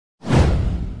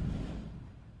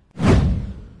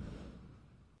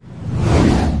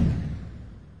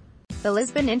The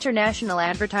Lisbon International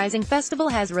Advertising Festival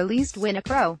has released Win a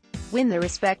Crow, Win the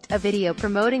Respect, a video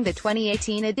promoting the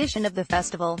 2018 edition of the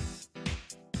festival.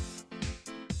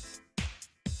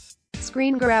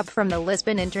 Screengrab from the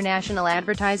Lisbon International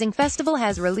Advertising Festival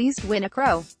has released Win a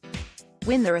Crow,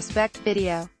 Win the Respect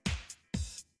video.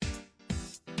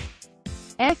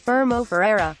 Firmo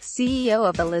Ferreira, CEO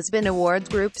of the Lisbon Awards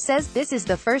Group, says, "This is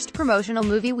the first promotional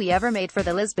movie we ever made for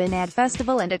the Lisbon Ad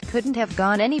Festival and it couldn't have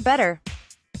gone any better.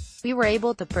 We were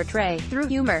able to portray, through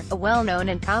humor, a well-known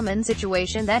and common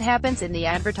situation that happens in the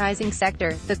advertising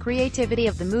sector. The creativity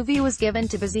of the movie was given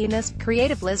to Business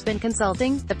Creative Lisbon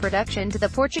Consulting, the production to the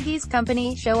Portuguese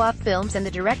company Show Off Films, and the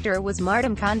director was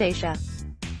Martim Condeixa."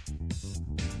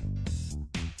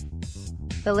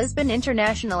 The Lisbon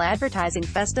International Advertising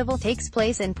Festival takes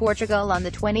place in Portugal on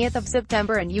the 20th of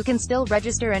September and you can still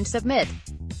register and submit.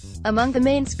 Among the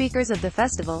main speakers of the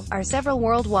festival are several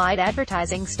worldwide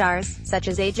advertising stars, such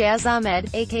as Ajaz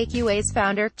Ahmed, AKQA's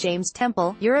founder, James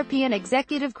Temple, European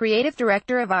Executive Creative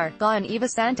Director of Arga, and Eva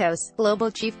Santos,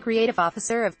 Global Chief Creative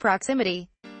Officer of Proximity.